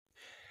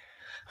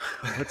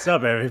What's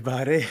up,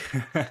 everybody?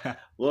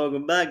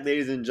 Welcome back,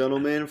 ladies and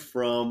gentlemen,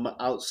 from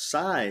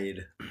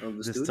outside of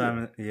the This studio.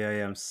 time,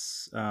 yeah,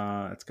 it's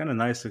kind of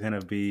nice to kind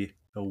of be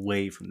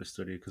away from the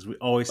studio because we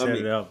always I set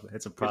it mean, up.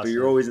 It's a yeah, but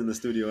you're process. always in the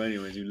studio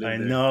anyways. You live I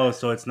there. know,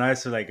 so it's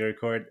nice to like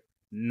record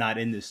not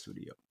in the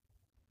studio.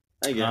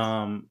 I guess.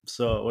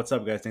 So what's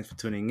up, guys? Thanks for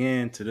tuning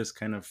in to this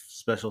kind of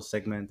special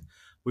segment.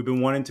 We've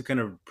been wanting to kind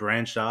of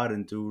branch out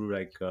and do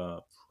like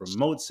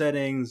remote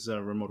settings,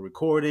 remote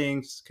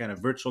recordings, kind of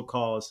virtual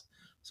calls.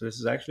 So this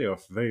is actually our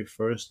very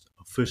first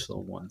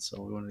official one.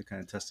 So we wanted to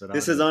kind of test it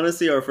This out is and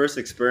honestly our first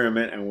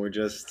experiment, and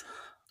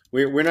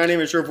we're not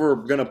even sure if we're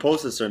gonna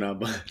post this or not.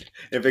 But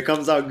if it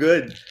comes out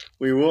good,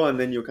 we will, and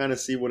then you'll kind of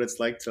see what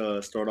it's like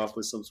to start off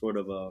with some sort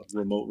of a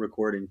remote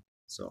recording.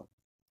 So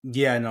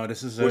yeah, no,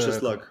 this is wish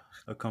us luck.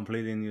 a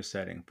completely new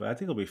setting, but I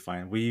think it'll be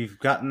fine. We've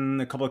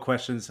gotten a couple of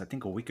questions, I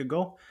think, a week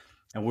ago,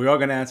 and we are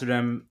going to answer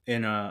them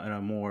in a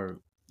more,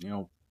 you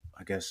know,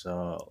 I guess,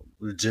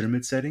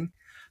 legitimate setting.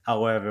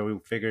 However, we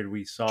figured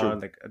we saw True.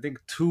 like I think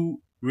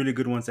two really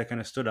good ones that kind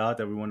of stood out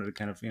that we wanted to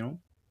kind of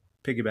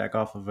piggyback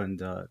off of and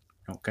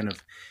kind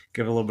of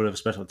give a little bit of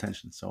special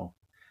attention. So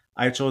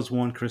I chose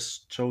one, Chris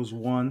chose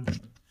one.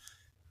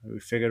 We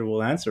figured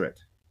we'll answer it.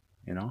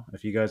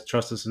 If you guys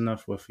trust us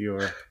enough with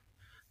your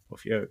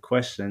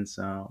questions,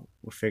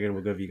 we figured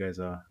we'll give you guys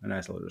a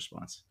nice little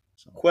response.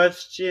 So,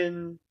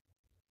 Question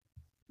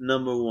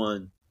number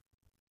one.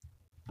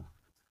 okay.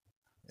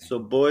 So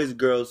boys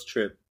girls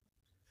trip.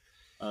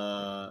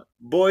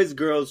 Boys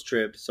girls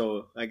trip.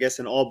 So I guess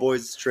an all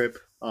boys trip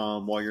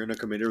while you're in a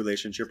committed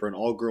relationship, or an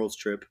all girls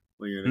trip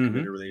when you're in a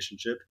committed Mm-hmm.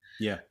 relationship.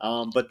 Yeah.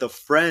 But the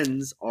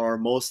friends are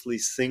mostly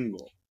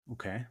single.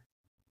 Okay.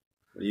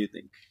 What do you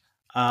think?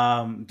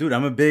 Dude,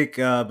 I'm a big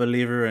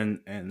believer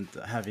in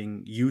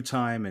having you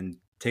time and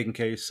taking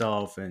care of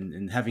yourself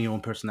and having your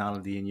own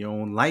personality and your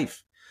own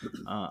life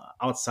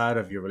outside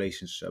of your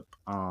relationship.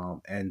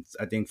 And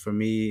I think for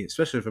me,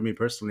 especially for me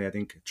personally, I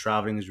think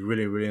traveling is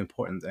really, really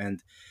important.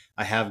 And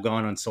I have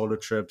gone on solo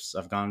trips.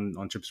 I've gone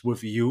on trips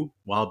with you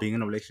while being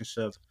in a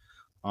relationship.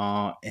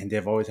 And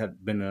they've always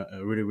had been a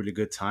really, really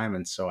good time.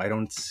 And so I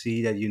don't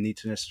see that you need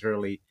to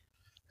necessarily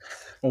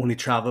only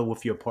travel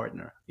with your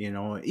partner,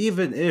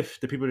 even if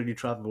the people that you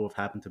travel with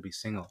happen to be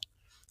single.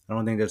 I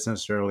don't think that's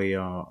necessarily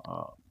a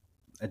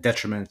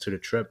detriment to the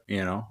trip.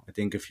 I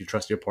think if you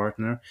trust your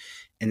partner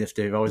and if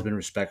they've always been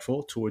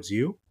respectful towards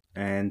you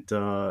and,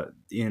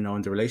 in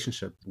the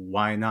relationship,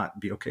 why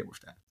not be okay with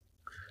that?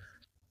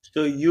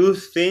 So you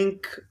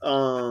think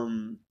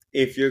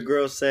if your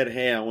girl said,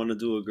 "Hey, I want to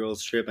do a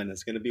girls trip, and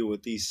it's gonna be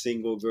with these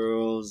single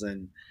girls,"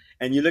 and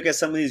you look at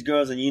some of these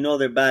girls and you know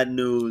they're bad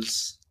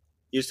news,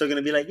 you're still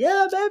gonna be like,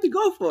 "Yeah, baby,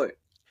 go for it."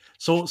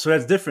 So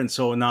that's different.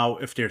 So now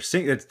if they're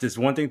single, it's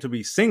one thing to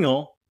be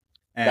single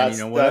and, That's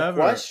the whatever.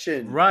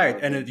 question, Right.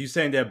 And if Marvin. you're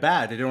saying they're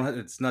bad, they don't,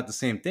 it's not the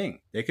same thing.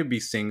 They could be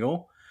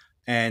single.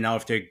 And now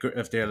if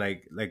they're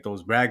like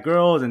those bad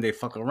girls and they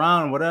fuck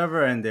around,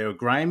 whatever, and they're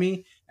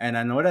grimy, and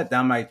I know that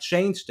might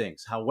change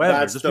things. However,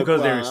 That's just the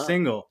because they're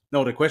single,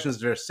 no, the question is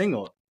they're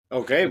single.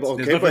 okay, There's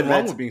okay, nothing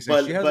wrong with being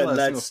single. She has a lot of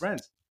single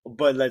friends.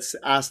 but let's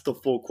ask the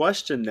full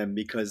question then,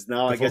 because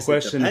now The I full guess it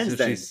question is depends.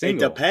 if she's Then it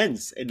single.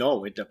 depends.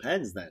 No, it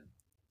depends then,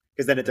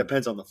 because then it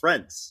depends on the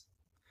friends.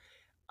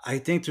 I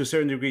think to a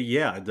certain degree,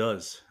 yeah, it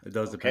does. It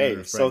does depend on Okay,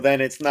 her so friends.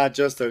 then it's not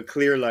just a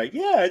clear like,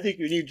 yeah, I think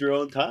you need your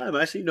own time.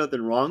 I see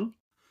nothing wrong,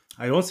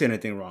 I don't see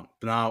anything wrong.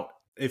 But now,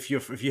 if you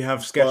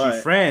have sketchy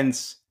but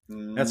friends,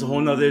 that's a whole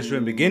nother issue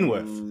to begin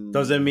with.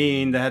 Doesn't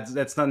mean mm,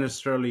 that's not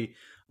necessarily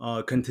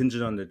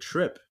contingent on the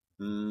trip.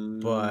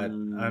 But I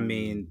mm,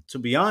 mean, to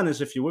be honest,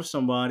 if you're with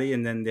somebody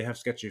and then they have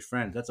sketchy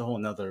friends, that's a whole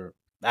nother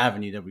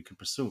avenue that we can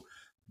pursue.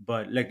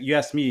 But like you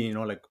asked me,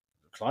 like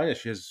Claudia,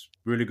 she has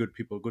really good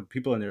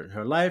people in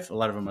her life. A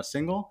lot of them are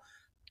single.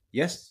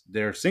 Yes,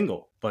 they're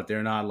single, but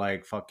they're not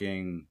like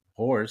fucking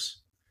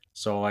whores.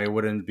 So I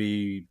wouldn't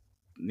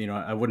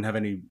have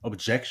any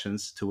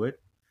objections to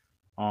it.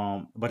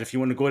 But if you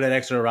want to go that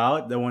extra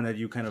route, the one that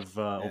you kind of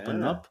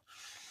open yeah, up,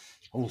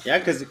 oof. yeah,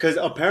 because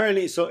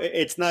apparently, so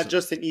it's not So,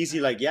 just an easy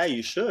like, yeah,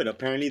 you should.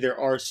 Apparently, there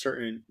are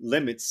certain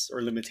limits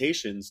or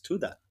limitations to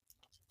that.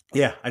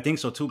 yeah, I think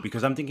so too.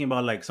 Because I'm thinking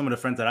about like some of the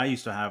friends that I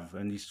used to have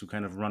and used to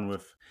kind of run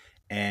with,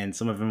 and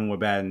some of them were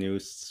bad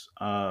news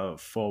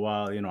for a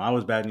while. I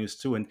was bad news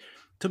too. And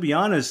to be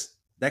honest,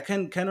 that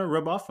can kind of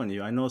rub off on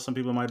you. I know some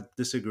people might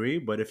disagree,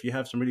 but if you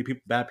have some really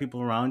bad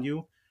people around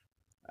you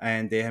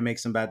and they make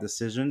some bad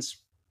decisions,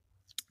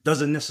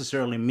 doesn't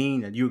necessarily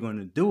mean that you're going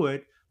to do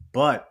it,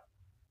 but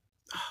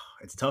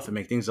it's tough. It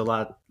makes things a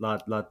lot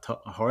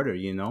harder.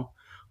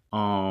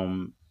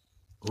 Um,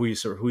 who you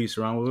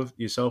surround with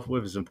yourself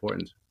with is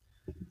important.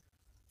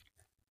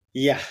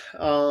 Yeah,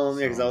 yeah,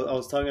 because I So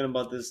was talking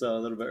about this a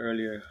little bit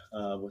earlier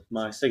with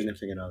my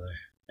significant other,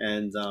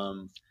 and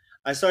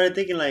I started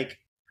thinking like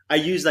I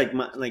use like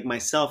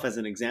myself as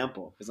an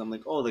example because I'm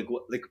like, oh, like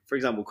what, like for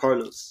example,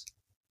 Carlos,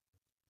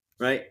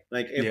 right?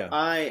 Like if yeah,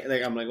 I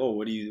like, I'm like, oh,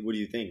 what do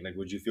you think? Like,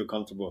 would you feel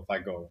comfortable if I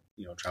go,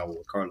 travel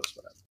with Carlos,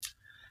 whatever?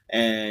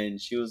 And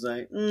she was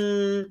like,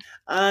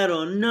 I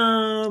don't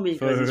know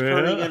because For he's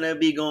probably real? gonna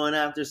be going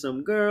after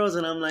some girls.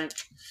 And I'm like,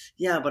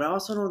 yeah, but I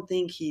also don't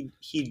think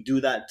he'd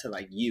do that to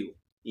like you.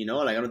 You know,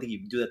 like I don't think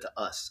he'd do that to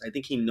us. I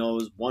think he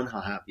knows one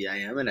how happy I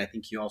am, and I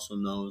think he also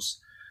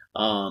knows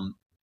um,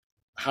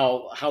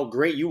 how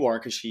great you are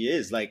because she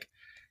is like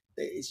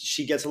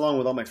she gets along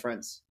with all my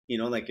friends. You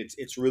know, like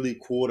it's really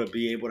cool to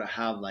be able to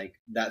have like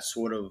that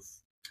sort of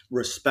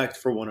respect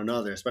for one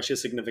another, especially a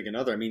significant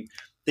other. I mean,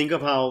 think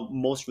of how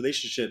most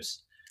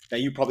relationships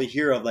that you probably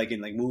hear of, like in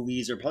like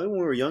movies or probably when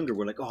we were younger,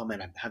 we're like, oh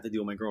man, I have to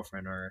deal with my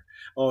girlfriend, or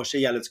oh shit,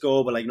 yeah, let's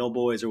go, but like no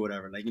boys or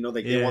whatever. Like you know,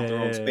 like they want their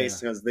own Yeah.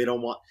 space because they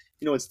don't want,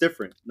 you know, it's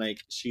different. Like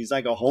she's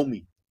like a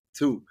homie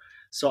too.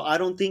 So I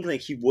don't think like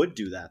he would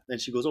do that.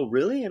 And she goes, "Oh,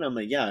 really?" And I'm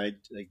like, "Yeah,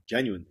 like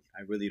genuinely,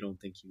 I really don't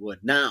think he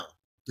would." Now,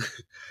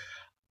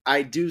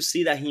 I do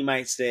see that he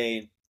might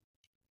say,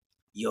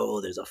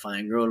 "Yo, there's a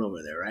fine girl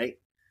over there, right?"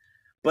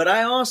 But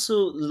I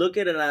also look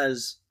at it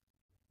as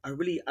I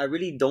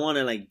really don't want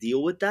to like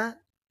deal with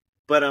that.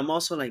 But I'm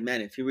also like,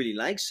 man, if he really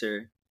likes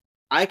her,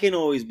 I can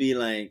always be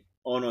like,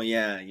 "Oh no,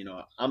 yeah, you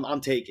know,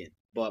 I'm taken."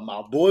 But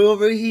my boy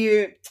over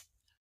here,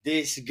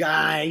 this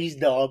guy, he's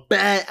the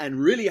best, and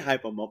really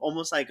hype him up,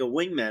 almost like a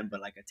wingman,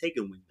 but like a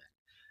taken wingman.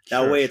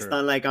 That Sure, way, it's sure.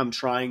 not like I'm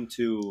trying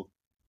to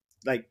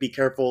like be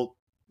careful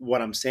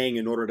what I'm saying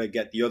in order to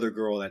get the other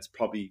girl that's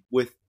probably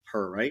with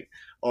her, right?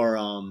 Or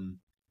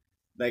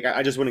like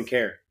I just wouldn't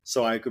care.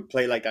 So I could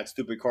play like that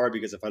stupid card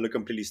because if I look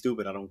completely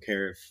stupid, I don't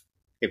care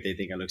if they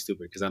think I look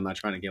stupid because I'm not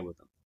trying to get with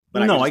them.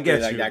 But I could No, I just play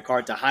get like you. that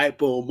card to hype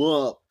them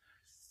up,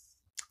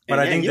 But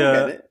and I yeah, think he'll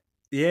get the it.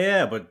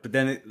 yeah, but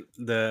then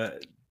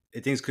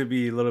things could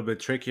be a little bit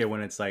trickier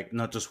when it's like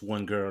not just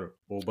one girl.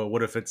 Well, but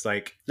what if it's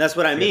like That's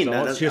what I mean.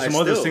 she has I some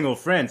other still single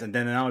friends, and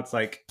then now it's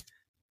like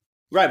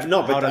right.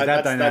 No, how but does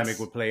that dynamic that's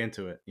would play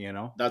into it? You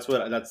know? that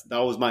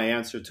was my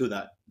answer to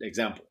that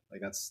example.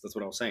 Like that's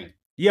what I was saying.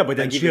 Yeah, but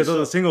then Like she even has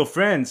other so, single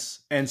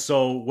friends, and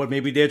so what?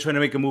 Maybe they're trying to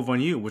make a move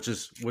on you, which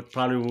is what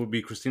probably would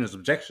be Christina's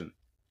objection.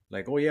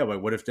 Like, oh yeah,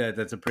 but what if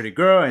that's a pretty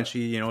girl and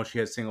she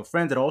has single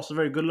friends that are also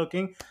very good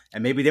looking,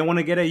 and maybe they want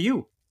to get at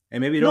you,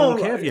 and maybe they don't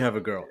no, care if you have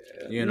a girl,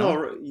 you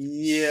know? no,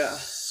 yeah.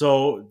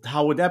 So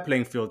how would that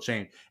playing field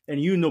change?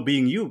 And you know,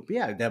 being you,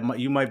 yeah,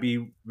 you might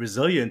be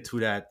resilient to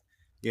that,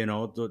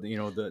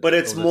 But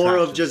it's those more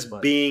of attractions, just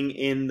but being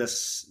in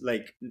this,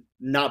 like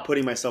not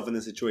putting myself in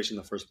the situation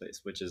in the first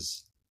place, which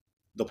is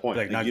the point.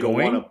 like Like not you don't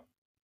want going. to,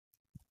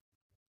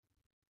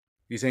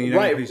 You're saying you're not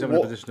gonna right? put yourself in a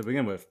Well, position to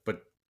begin with,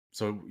 but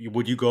so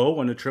would you go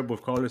on a trip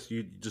with Carlos?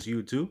 You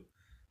two?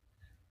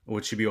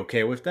 Would she be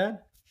okay with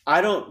that?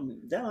 I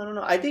don't. Yeah, I don't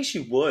know. I think she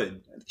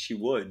would. I think she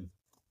would.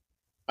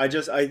 I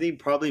think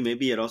probably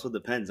maybe it also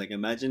depends. Like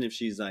imagine if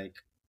she's like,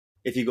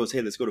 if he goes,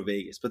 hey, let's go to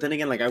Vegas. But then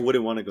again, like I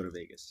wouldn't want to go to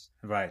Vegas.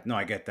 Right. No,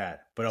 I get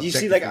that. But You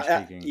see, like,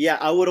 objectively speaking, yeah,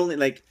 I would only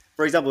like,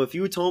 for example, if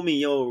you told me,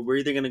 yo, we're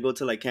either gonna go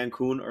to like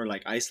Cancun or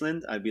like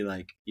Iceland, I'd be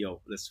like,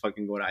 yo, let's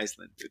fucking go to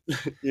Iceland,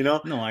 dude. You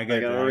know, no, I like I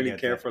get that. don't I really get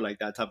care that. for like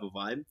that type of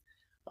vibe.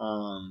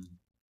 Um,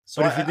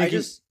 so But if you're I thinking,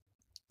 just,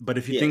 but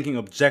if you're yeah. thinking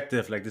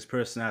objective, like this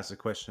person asked a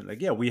question,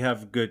 like, yeah, we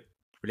have good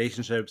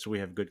relationships, we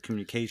have good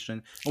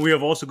communication, and we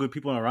have also good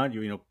people around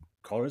you. You know,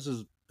 Carlos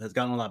has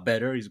gotten a lot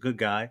better. He's a good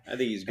guy, I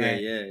think he's great.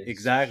 and Yeah, he's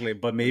exactly.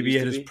 But what he maybe used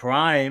at to his be.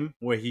 prime,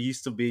 where he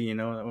used to be,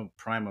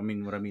 prime. I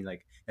mean, what I mean,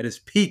 like at his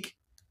peak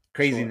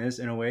Sure. craziness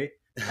in a way.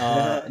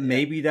 Yeah.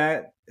 Maybe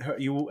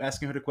you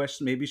asking her the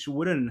question, maybe she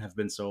wouldn't have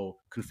been so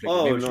conflicted.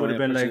 Oh Maybe she no, would have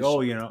yeah, been like,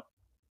 personally, oh,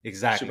 she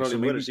exactly. So probably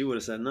would have. maybe She would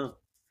have said no.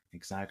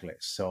 exactly.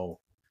 So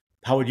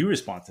how would you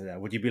respond to that?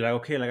 Would you be like,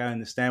 okay, like I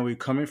understand where you're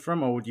coming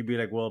from, or would you be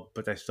like, well,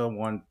 but I still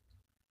want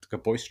like a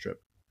boys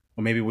trip,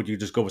 or maybe would you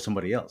just go with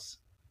somebody else?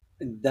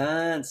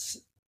 That's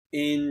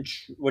in.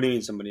 What do you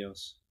mean, somebody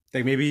else?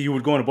 Like maybe you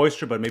would go on a boys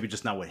trip, but maybe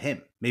just not with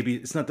him. Maybe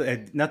it's not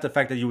the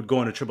fact that you would go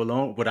on a trip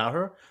alone without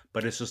her,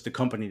 but it's just the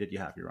company that you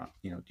have you around.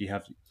 You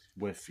have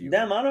with you.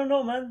 Damn, I don't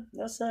know, man.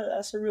 That's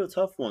a real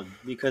tough one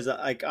because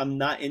like I'm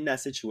not in that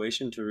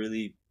situation to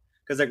really.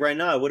 Because like right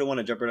now, I wouldn't want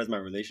to jeopardize my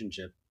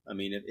relationship. I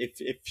mean,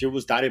 if it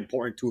was that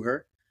important to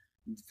her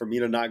for me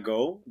to not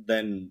go,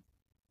 then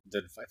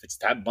if it's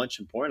that much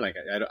important, like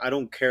I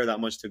don't care that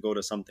much to go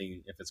to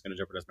something if it's going to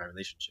jeopardize my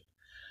relationship.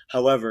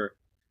 However,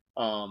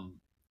 um,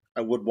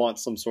 I would want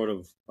some sort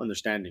of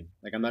understanding.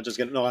 Like I'm not just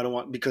gonna no, I don't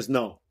want because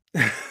no,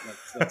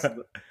 that's that's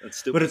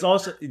But that's it's stupid.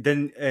 also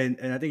then, and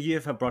I think you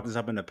have brought this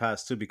up in the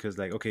past too, because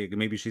like, okay,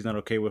 maybe she's not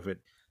okay with it.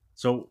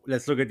 So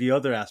let's look at the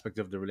other aspect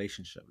of the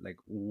relationship. Like,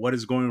 what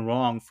is going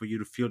wrong for you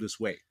to feel this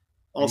way?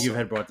 And you've Also,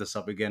 had brought this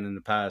up again in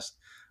the past,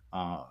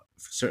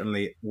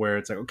 certainly, where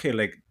it's like, okay,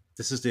 like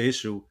this is the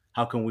issue.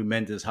 How can we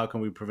mend this? How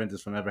can we prevent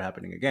this from ever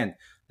happening again?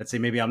 Let's say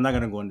maybe I'm not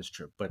going to go on this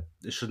trip, but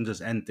it shouldn't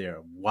just end there.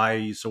 Why are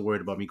you so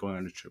worried about me going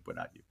on this trip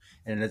without you?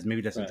 And let's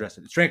right? address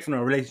it. Strengthen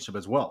our relationship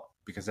as well,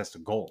 because that's the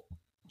goal.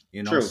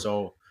 True.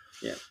 So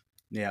Yeah.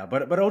 yeah,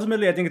 but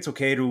ultimately, I think it's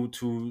okay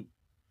to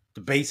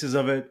the basis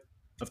of it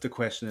of the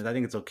question is I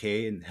think it's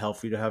okay and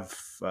healthy to have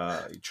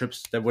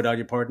trips that without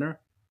your partner.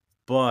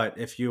 But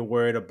if you're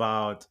worried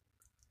about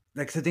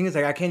like the thing is,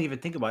 like I can't even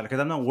think about it because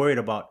I'm not worried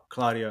about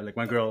Claudia, like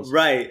my girls,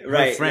 Right, her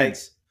right. Like,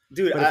 friends.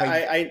 dude, But if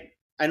I,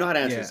 I know how to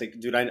answer yeah, this. Like,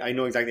 dude, I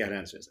know exactly how to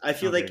answer this. I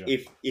feel okay, like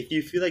go. if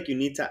you feel like you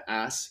need to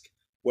ask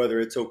whether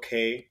it's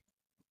okay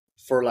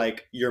for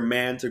like your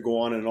man to go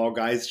on an all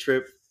guys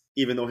trip,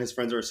 even though his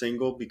friends are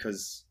single,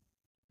 because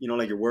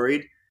like you're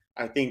worried.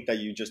 I think that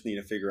you just need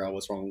to figure out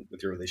what's wrong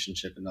with your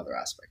relationship in other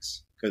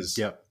aspects. Because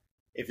Yep.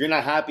 if you're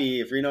not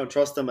happy, if you don't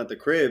trust them at the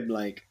crib,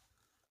 like,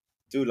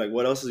 dude, like,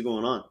 what else is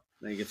going on?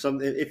 Like,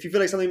 if you feel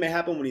like something may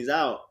happen when he's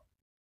out,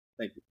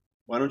 like,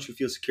 why don't you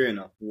feel secure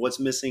enough? What's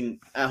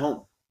missing at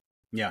home?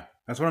 Yeah,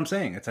 that's what I'm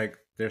saying. It's like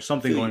there's I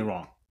something feel going you.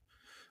 wrong.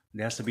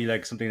 There has to be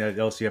like something that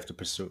else you have to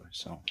pursue.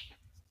 So,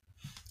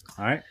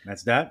 all right,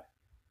 that's that.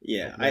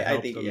 Yeah, Hopefully, that I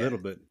helped think a yeah, little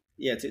bit.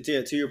 yeah.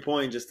 To your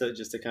point, just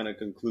to kind of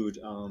conclude,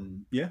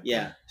 Yeah.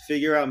 yeah,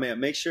 figure out, man.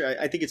 Make sure.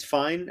 I think it's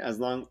fine as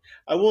long.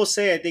 I will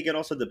say, I think it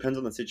also depends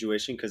on the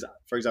situation. Because,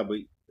 for example,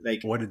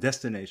 like, What a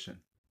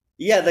destination.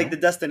 yeah, like the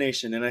No.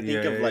 destination, and I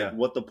think Yeah, of yeah, like yeah.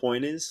 what the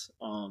point is.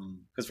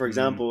 Because, for Mm,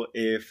 example,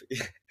 if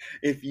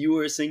if you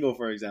were single,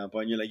 for example,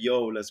 and you're like,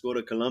 "Yo, let's go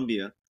to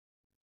Colombia,"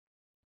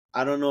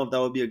 I don't know if that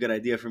would be a good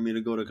idea for me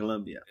to go to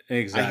Colombia. I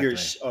hear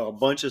exactly. a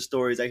bunch of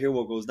stories. I hear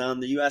what goes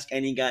down there. You ask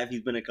any guy if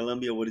he's been to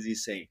Colombia, what does he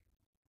say?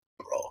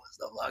 Bro, it's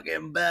the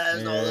fucking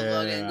best. All the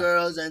fucking Yeah.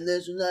 girls and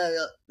this and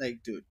that.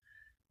 Like, dude,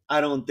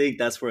 I don't think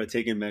that's where a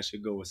taken man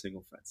should go with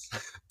single friends.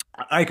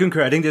 I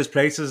concur. I think there's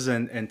places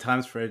and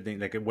times for everything.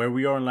 Like where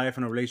we are in life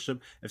in a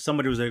relationship. If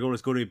somebody was like, "Oh,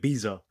 let's go to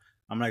Ibiza,"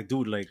 I'm like,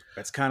 "Dude, like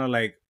that's kind of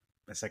like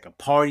it's like a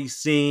party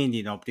scene.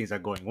 You know, things are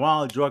going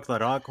wild, drugs, a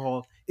lot of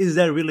alcohol. Is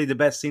that really the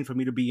best scene for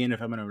me to be in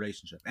if I'm in a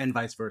relationship, and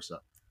vice versa?"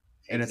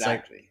 And it's like,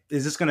 Exactly.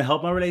 is this going to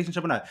help my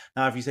relationship or not?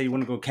 Now, if you say you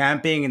want to go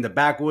camping in the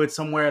backwoods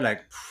somewhere,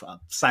 like,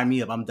 sign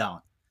me up, I'm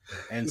down.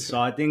 And so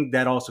I think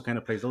that also kind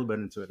of plays a little bit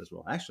into it as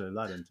well. Actually, a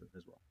lot into it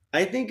as well.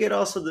 I think it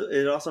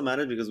also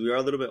matters because we are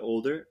a little bit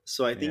older.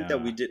 So I think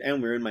that we Yeah, did,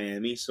 and we're in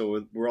Miami,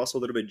 so we're also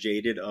a little bit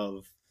jaded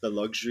of the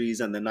luxuries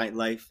and the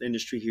nightlife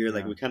industry here.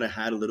 Like yeah. we kind of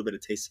had a little bit of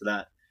taste of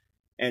that.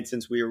 And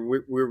since we're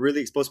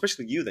really exposed,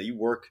 especially you, that you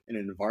work in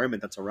an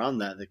environment that's around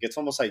that, like it's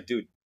almost like,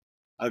 dude,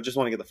 I just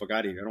want to get the fuck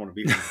out of here. I don't want to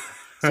be here anymore.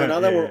 So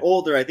now that we're Yeah,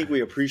 older, I think we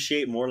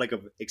appreciate more like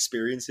of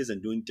experiences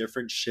and doing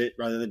different shit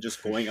rather than just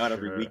for going out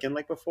every sure. weekend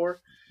like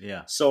before.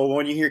 Yeah, So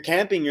when you hear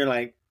camping, you're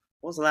like,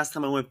 when was the last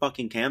time I went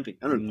fucking camping?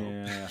 I don't know.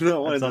 yeah. I don't That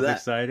want to do sounds that.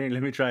 exciting.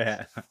 Let me try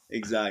that.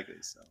 Exactly.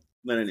 So,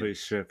 but For anyways,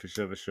 sure, for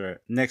sure, for sure.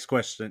 Next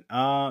question.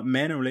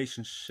 Men in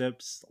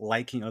relationships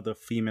liking other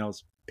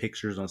females'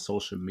 pictures on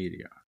social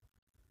media.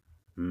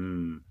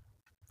 Hmm.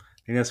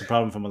 I think that's a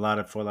problem from a lot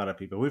of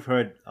people. We've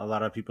heard a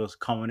lot of people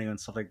commenting on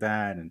stuff like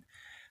that, and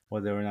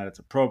whether or not it's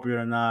appropriate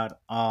or not.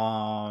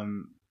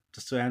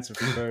 Just to answer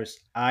first,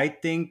 I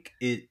think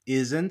it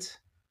isn't,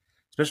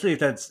 especially if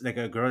that's like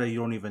a girl that you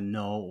don't even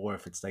know, or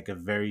if it's like a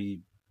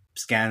very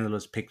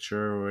scandalous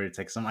picture, or it's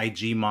like some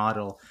IG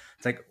model.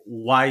 It's like,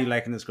 why are you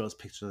liking this girl's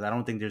pictures? I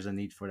don't think there's a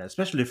need for that,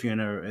 especially if you're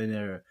in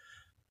a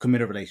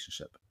committed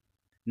relationship.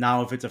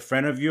 Now, if it's a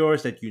friend of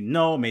yours that you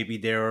know, maybe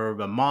they're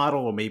a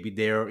model, or maybe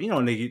they're,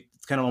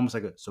 it's kind of almost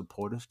like a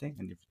supportive thing.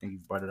 And if you think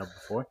you've brought it up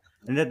before,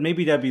 and that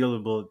maybe that'd be a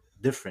little bit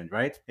different,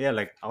 right? Yeah,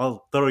 like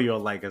I'll throw you a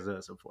like as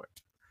a support.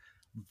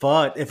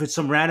 But if it's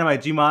some random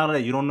IG model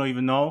that you don't know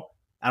even know,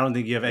 I don't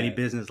think you have any yeah,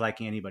 business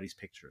liking anybody's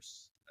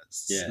pictures.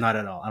 It's yeah, not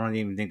at all. I don't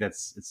even think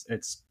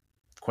it's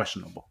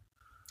questionable.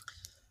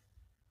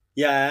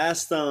 yeah. I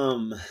asked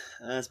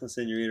my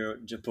senorita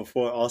just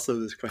before also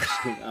this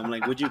question. I'm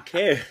like, would you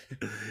care?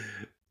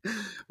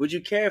 Would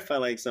you care if I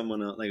like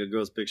someone else, like a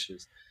girl's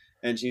pictures?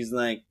 And she's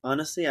like,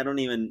 honestly, I don't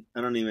even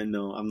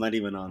know. I'm not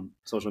even on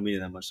social media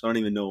that much, so I don't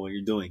even know what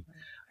you're doing.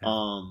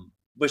 Yeah.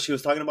 But she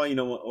was talking about,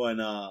 when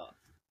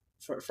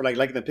for like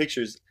liking the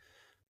pictures.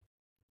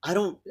 I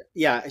don't.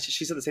 Yeah,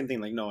 she said the same thing.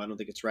 Like, no, I don't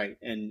think it's right.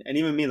 And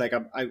even me, like,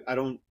 I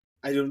don't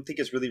think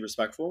it's really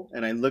respectful.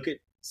 And I look at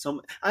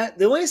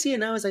the way I see it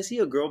now is I see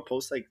a girl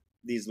post like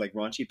these like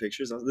raunchy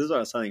pictures. This is what I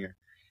was telling her,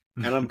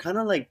 and I'm kind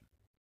of like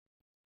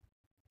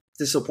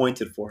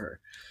disappointed for her.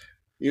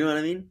 You know what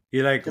I mean?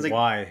 You're like, Because like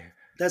why?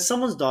 that's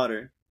someone's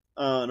daughter.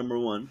 Number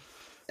one,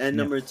 and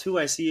Yeah. number two,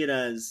 I see it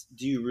as,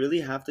 do you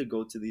really have to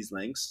go to these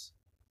lengths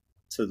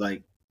to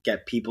like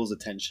get people's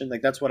attention?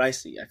 Like that's what I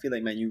see. I feel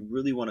like, man, you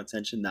really want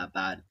attention that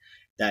bad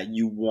that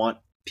you want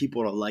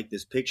people to like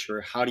this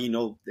picture. How do you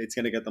know it's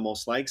gonna get the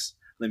most likes?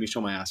 Let me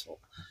show my asshole.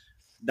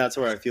 That's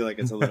where I feel like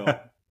it's a little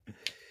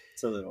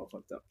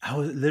fucked up. I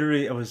was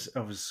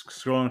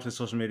scrolling through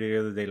social media the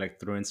other day, like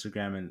through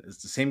Instagram, and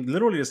it's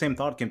literally the same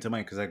thought came to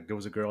mind because like there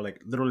was a girl like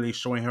literally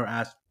showing her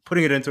ass,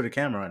 putting it into the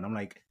camera, and I'm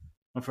like,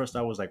 my first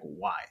thought was like,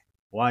 why?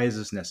 Why is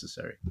this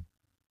necessary?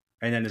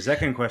 And then the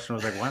second question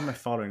was like, why am I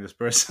following this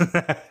person?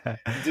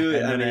 Dude,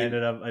 And I then I mean,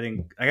 ended up, I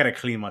think I gotta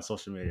clean my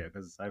social media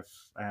because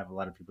I have a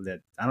lot of people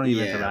that I don't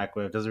even yeah. interact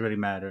with. It doesn't really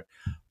matter.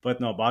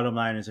 But no, bottom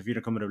line is, if you're in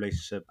a committed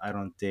relationship, I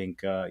don't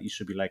think you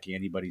should be liking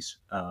anybody's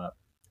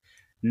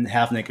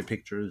half naked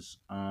pictures,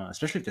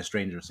 especially if they're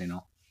strangers.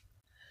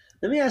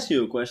 Let me ask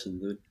you a question,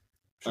 dude.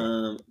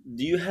 Sure.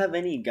 Do you have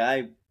any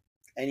guy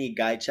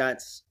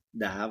chats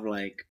that have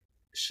like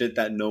shit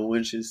that no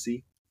one should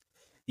see.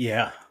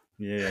 Yeah,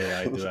 yeah,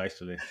 I do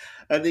actually.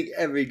 I think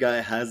every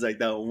guy has like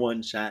that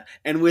one chat,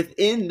 and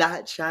within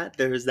that chat,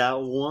 there's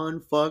that one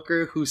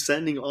fucker who's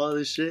sending all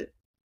this shit,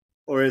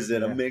 or is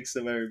it a Yeah. mix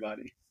of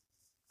everybody?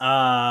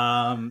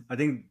 I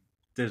think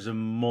there's a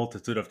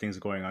multitude of things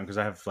going on because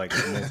I have like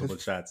multiple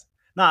chats.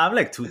 No, I have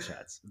like two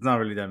chats. It's not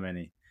really that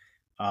many.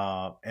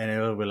 And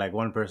it'll be like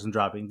one person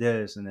dropping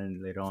this, and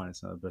then later on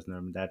it's another person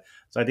dropping that.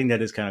 So I think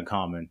that is kind of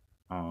common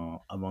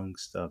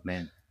amongst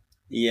men.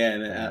 Yeah,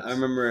 man. I Perhaps.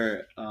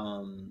 remember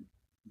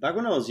back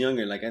when I was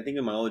younger, like I think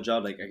in my old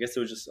job, like I guess it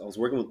was just I was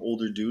working with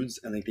older dudes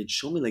and like they'd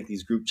show me like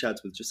these group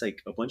chats with just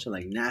like a bunch of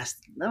like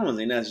nasty, I don't want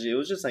to say nasty shit, it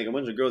was just like a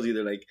bunch of girls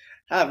either like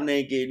half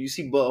naked, you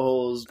see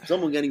buttholes,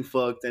 someone getting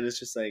fucked, and it's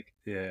just like,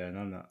 Yeah,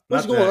 no, no,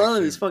 what's not to going that on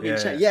in this extreme. fucking Yeah,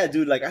 chat? yeah, Yeah,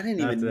 dude, like I didn't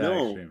not to even that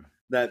know extreme.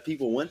 that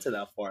people went to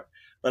that far.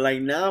 But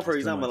like now, for That's too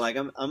example, much.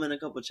 like I'm in a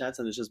couple chats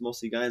and it's just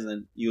mostly guys,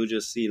 and you'll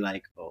just see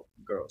like, oh,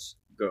 girls,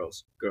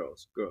 girls,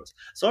 girls, girls.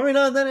 So every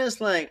now and then it's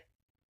like,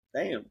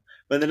 damn.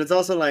 But then it's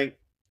also like,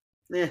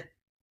 eh,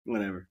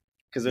 whatever.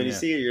 Because when you Yeah,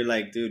 see it, you're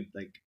like, dude,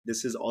 like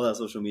this is all that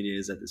social media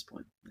is at this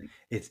point. Like,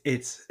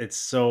 it's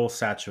so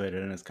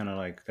saturated, and it's kind of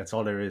like that's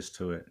all there is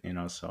to it, you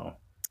know. So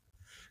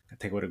I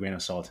take it with a grain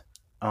of salt.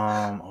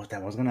 Oh,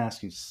 that I was gonna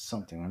ask you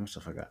something. I must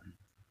have forgotten.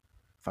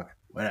 Fuck it,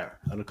 whatever.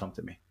 It'll come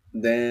to me.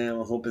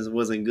 damn, I hope it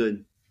wasn't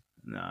good.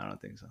 No, I don't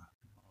think so.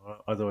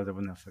 Otherwise, I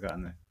wouldn't have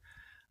forgotten it.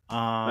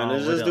 And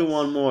let's What just do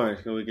one else? more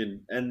so we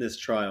can end this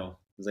trial.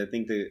 Because I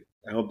think that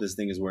I hope this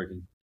thing is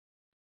working.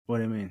 What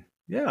do you mean?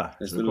 Yeah, it's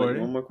Let's do like one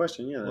recording. more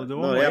question. We'll Yeah. do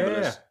one No, more. yeah, Yeah, but yeah,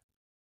 let's.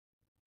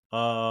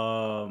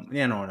 yeah.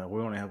 Yeah, no, no.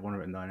 We only have one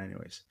written down,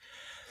 anyways.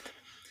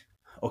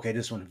 Okay,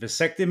 this one: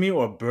 vasectomy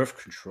or birth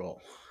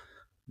control.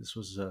 This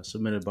was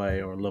submitted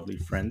by our lovely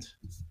friend.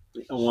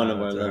 One Shout of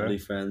out our to lovely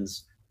her,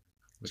 friends.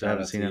 which I Shout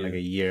haven't out to seen in like you.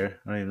 a year.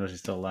 I don't even know if she's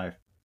still alive.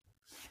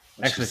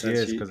 She Actually, she said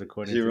is she because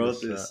according she to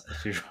wrote this,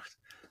 this. she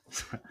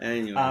wrote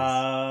Anyways,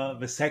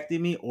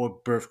 vasectomy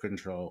or birth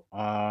control.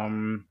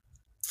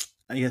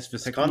 I guess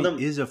it's vasectomy condom,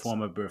 is a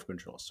form of birth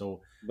control.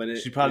 So but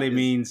she it probably is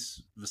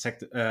means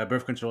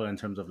birth control in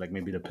terms of like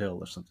maybe the pill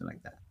or something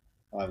like that,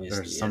 or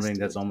obviously yes, something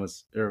that's dude.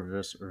 almost Yes,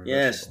 irreversible.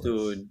 It's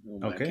dude. Oh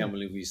my, I can't okay.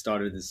 believe we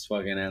started this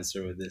fucking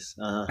answer with this.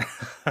 Uh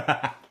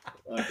huh.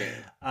 Okay.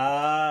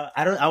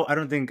 I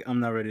don't think I'm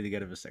not ready to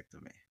get a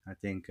vasectomy. I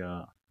think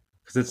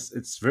because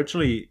it's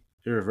virtually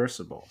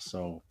irreversible.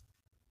 So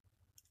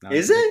now you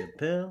Is can take the it?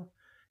 pill. I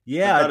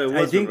Yeah, thought it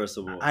was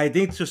reversible. I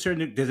think to a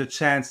certain there's a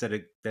chance that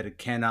it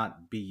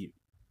cannot be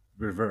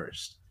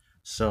reversed.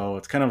 So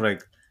it's kind of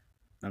like,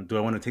 do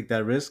I want to take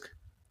that risk?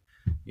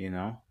 You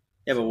know.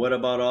 Yeah, but what So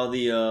about all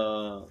the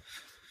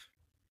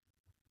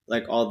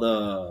like all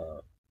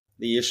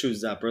the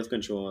issues that birth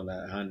control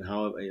and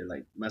how it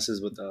like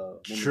messes with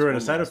the woman's sure,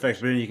 the side hormones and effects,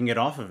 but shit. then you can get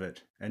off of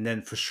it, and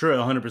then for sure,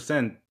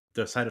 100%,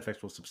 the side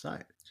effects will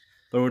subside.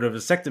 But with a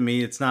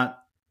vasectomy, it's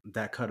not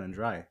that cut and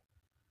dry.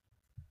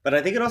 But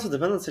I think it also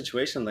depends on the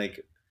situation. Like,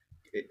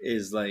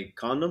 is like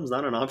condoms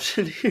not an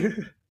option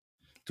here?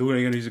 Dude, are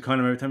you gonna use a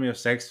condom every time you have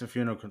sex if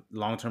you're in a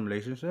long-term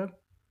relationship?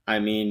 I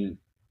mean,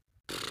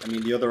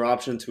 the other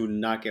option to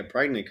not get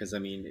pregnant,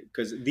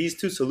 because these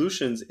two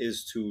solutions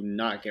is to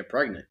not get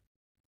pregnant,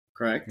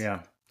 correct?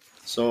 Yeah.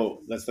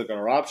 So let's look at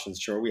our options.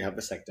 Sure, we have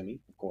vasectomy,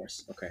 of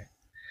course. Okay,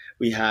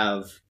 we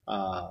have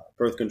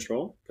birth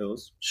control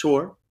pills.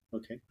 Sure,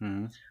 okay.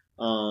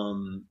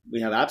 Mm-hmm.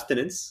 We have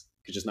abstinence,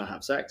 could just not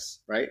have sex,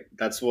 right?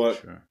 That's what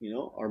Sure.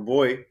 our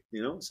boy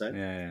said.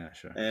 Yeah, yeah,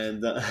 sure.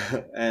 And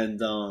and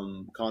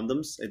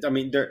condoms. I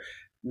mean, they're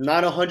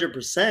not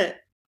 100%,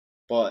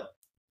 but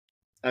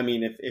I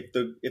mean, if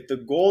the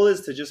goal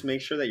is to just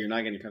make sure that you're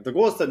not getting pregnant, the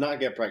goal is to not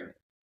get pregnant,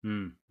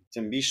 Mm.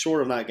 to be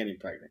sure of not getting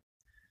pregnant,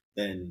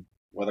 then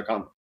wear the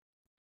condom.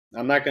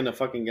 I'm not gonna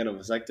fucking get a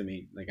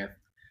vasectomy. Like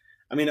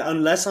I mean,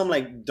 unless I'm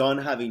like done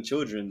having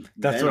children,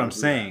 That's then what I'll I'm do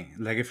that. saying.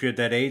 Like, if you're at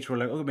that age where,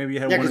 like, oh, maybe you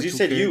had Yeah, one or because you two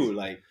said you kids,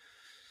 like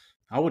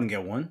I wouldn't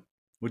get one.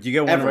 Would you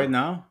get one right ever,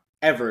 now?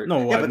 ever.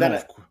 No, Yeah, but then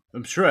no.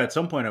 I'm sure at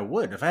some point I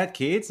would. If I had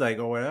kids, like,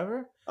 or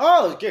whatever.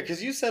 oh, yeah,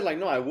 because you said like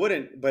no, I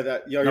wouldn't. But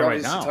Not you're right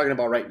obviously now. talking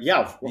about right.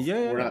 Yeah, Yeah,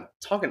 yeah, we're yeah. not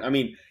talking. I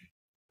mean,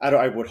 I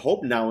don't. I would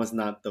hope now is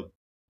not the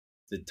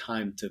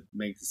time to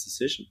make this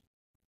decision.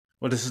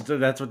 Well,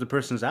 that's what the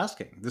person's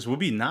asking. This will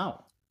be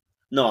now.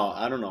 No,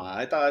 I don't know.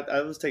 I thought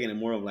I was taking it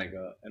more of like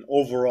an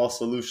overall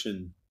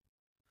solution.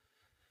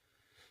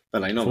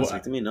 But like no For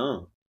vasectomy,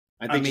 no.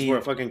 I I think just wear a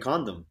mean, fucking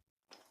condom.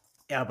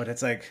 yeah, but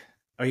it's like,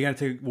 are you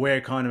gonna wear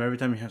a condom every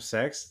time you have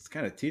sex? It's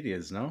kind of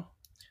tedious, no?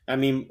 I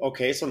mean,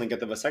 okay, so then get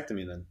the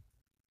vasectomy then.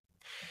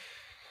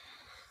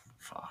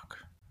 Fuck.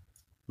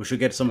 We should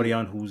get somebody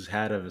on who's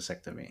had a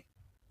vasectomy,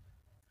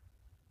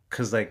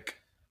 because like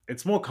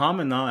it's more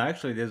common now.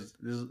 Actually, there's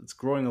it's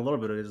growing a little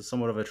bit. It's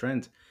somewhat of a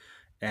trend,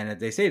 and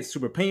they say it's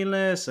super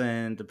painless,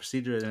 and the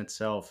procedure in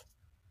itself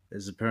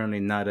is apparently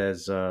not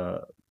as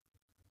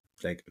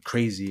like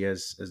crazy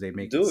as they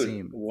make it Dude,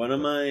 seem. one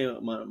of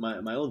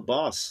But my old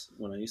boss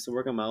when I used to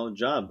work on my old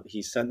job,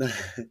 he said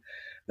that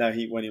that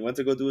he when he went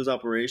to go do his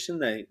operation,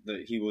 that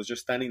he was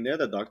just standing there.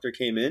 The doctor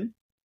came in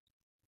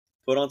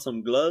put on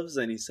some gloves,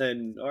 and he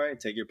said, "All right,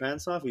 take your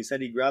pants off." He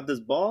said he grabbed his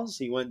balls.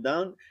 He went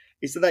down.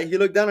 He said that he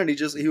looked down and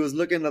he was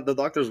looking at the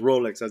doctor's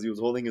Rolex as he was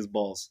holding his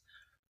balls.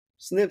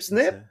 Snip, That's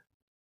snip, it.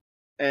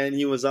 and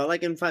he was out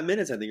like in 5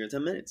 minutes, I think, or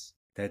 10 minutes.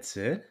 That's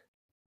it.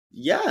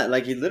 Yeah,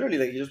 like he literally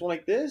like he just went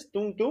like this,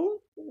 doom doom,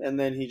 and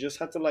then he just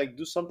had to like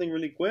do something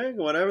really quick,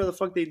 whatever the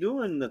fuck they do,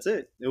 and that's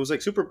it. It was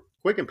like super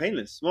quick and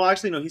painless. Well,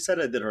 actually, no, he said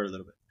it did hurt a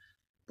little bit,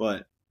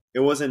 but it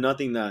wasn't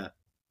nothing that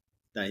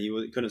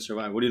couldn't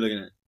survive. What are you looking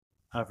at?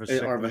 Our Are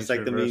vasectomy is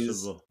vasectomies?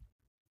 reversible.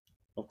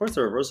 Of course,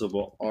 they're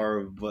reversible.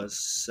 Are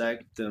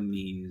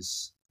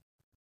vasectomies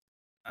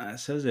It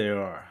says they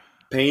are,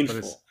 but painful?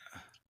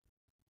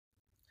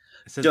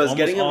 it says Does almost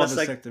getting a all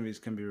vasect?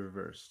 vasectomies can be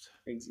reversed.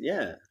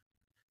 Yeah.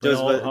 But Does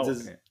all va- how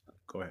does yeah,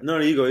 go ahead. no?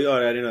 No, you go. Oh,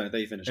 I didn't know. I thought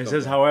you finished. It Go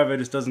says, go ahead. however,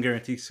 this doesn't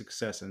guarantee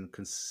success in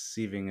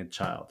conceiving a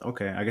child.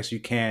 Okay, I guess you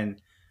can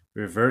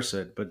reverse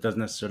it, but doesn't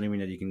necessarily mean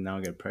that you can now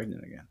get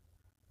pregnant again.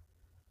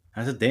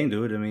 That's the thing,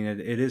 dude. I mean,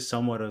 it is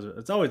somewhat of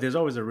it's always there's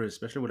always a risk,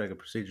 especially with like a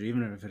procedure,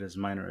 even if it is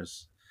minor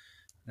as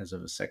a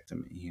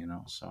vasectomy.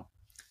 So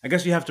I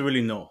guess you have to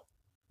really know.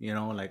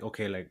 Like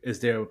okay, like is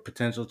there a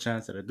potential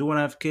chance that I do want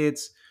to have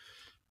kids,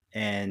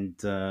 and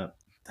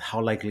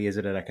how likely is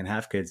it that I can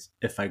have kids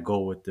if I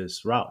go with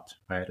this route,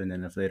 right? And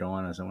then if they don't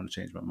want us, I want to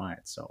change my mind.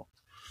 So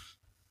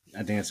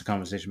I think it's a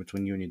conversation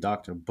between you and your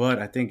doctor. But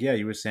I think, yeah,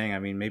 you were saying, I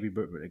mean, maybe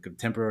like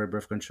temporary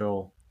birth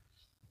control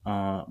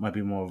might be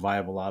a more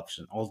viable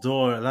option.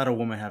 Although a lot of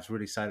women have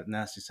really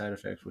nasty side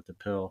effects with the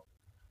pill.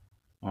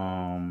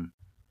 Um,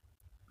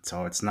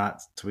 so it's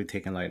not to be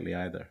taken lightly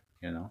either.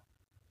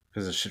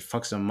 Because the shit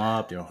fucks them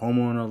up, their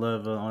hormonal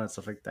level, all that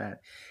stuff like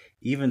that.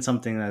 Even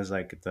something that's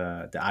like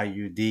the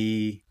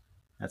IUD,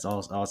 that's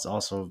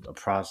also a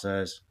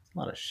process. A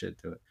lot of shit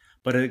to it.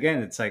 But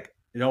again, it's like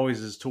it always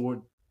is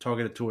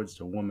targeted towards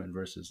the woman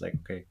versus like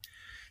okay,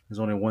 there's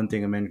only one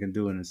thing a man can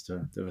do, and it's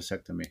the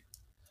vasectomy.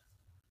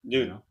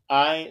 You Dude, know.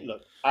 I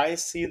look. I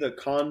see the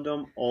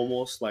condom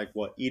almost like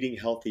what eating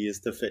healthy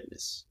is to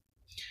fitness.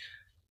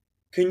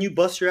 Can you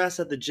bust your ass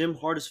at the gym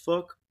hard as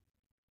fuck?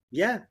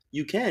 Yeah,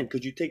 you can.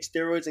 Could you take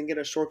steroids and get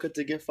a shortcut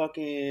to get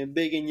fucking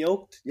big and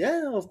yoked?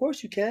 Yeah, of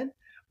course you can.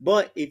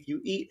 But if you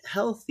eat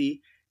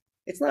healthy,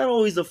 it's not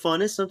always the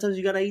funnest. Sometimes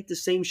you gotta eat the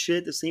same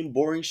shit, the same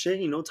boring shit,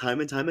 time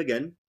and time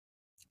again.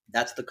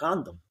 That's the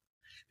condom.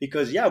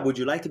 Because yeah, would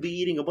you like to be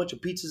eating a bunch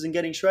of pizzas and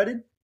getting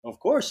shredded? Of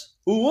course.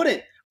 Who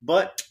wouldn't?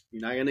 But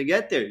you're not gonna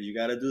get there. You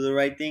gotta do the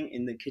right thing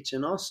in the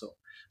kitchen also.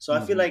 So I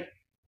feel Mm-hmm. like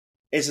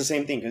it's the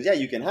same thing because yeah,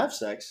 you can have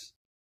sex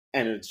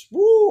and it's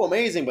woo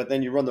amazing, but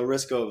then you run the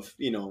risk of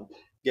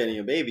getting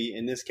a baby.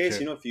 In this case,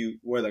 Sure. if you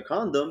wear the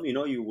condom,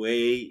 you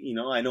weigh.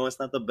 I know it's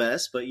not the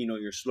best, but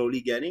you're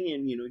slowly getting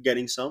and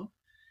getting some,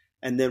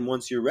 and then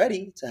once you're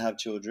ready to have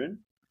children,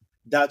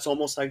 that's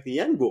almost like the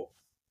end goal.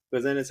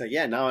 Because then it's like,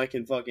 yeah, now I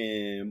can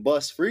fucking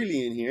bust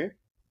freely in here,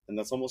 and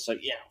that's almost like,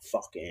 yeah, I'm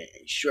fucking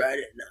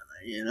shredded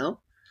now.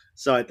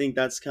 So I think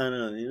that's kind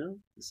of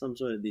some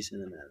sort of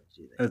decent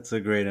analogy there. That's a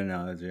great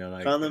analogy. I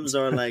like it. Condoms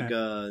are like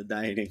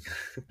dieting,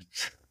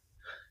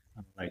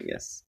 I I like it.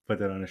 guess. Put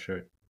that on a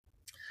shirt.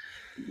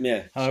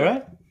 Yeah, All sure.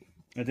 right.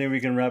 I think we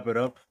can wrap it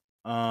up.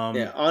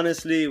 Yeah,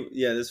 honestly,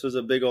 yeah, this was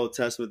a big old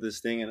test with this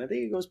thing, and I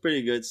think it goes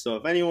pretty good. So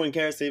if anyone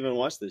cares to even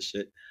watch this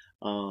shit,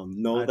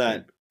 know I that.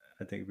 think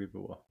I think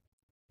people will.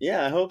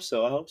 Yeah, I hope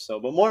so. I hope so.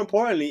 But more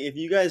importantly, if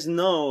you guys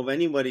know of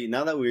anybody,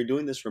 now that we're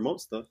doing this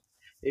remote stuff,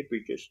 hey,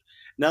 freakish.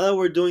 Now that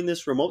we're doing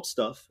this remote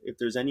stuff, if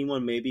there's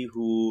anyone maybe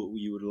who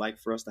you would like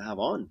for us to have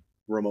on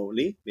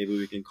remotely, maybe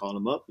we can call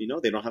them up.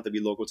 They don't have to be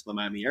local to the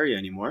Miami area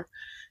anymore.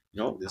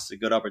 This is a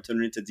good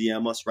opportunity to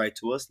DM us, write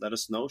to us, let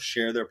us know,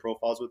 share their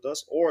profiles with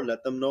us, or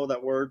let them know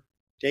that we're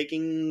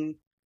taking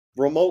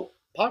remote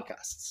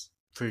podcasts.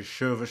 For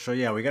sure, for sure.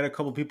 Yeah, we got a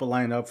couple people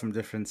lined up from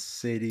different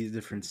cities,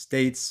 different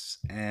states,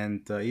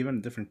 and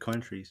even different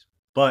countries.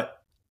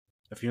 But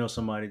if you know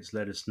somebody, just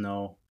let us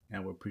know,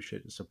 and we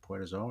appreciate the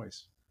support as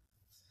always.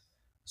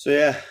 So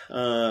yeah,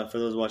 for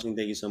those watching,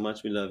 thank you so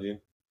much. We love you.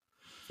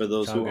 For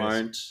those Ciao, who guys.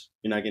 aren't,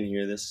 you're not gonna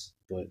hear this,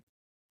 but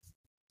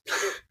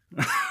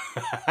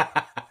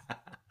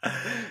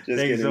Thank just you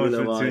kidding. so We much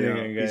love for all tuning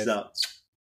y'all. in, Peace guys. out.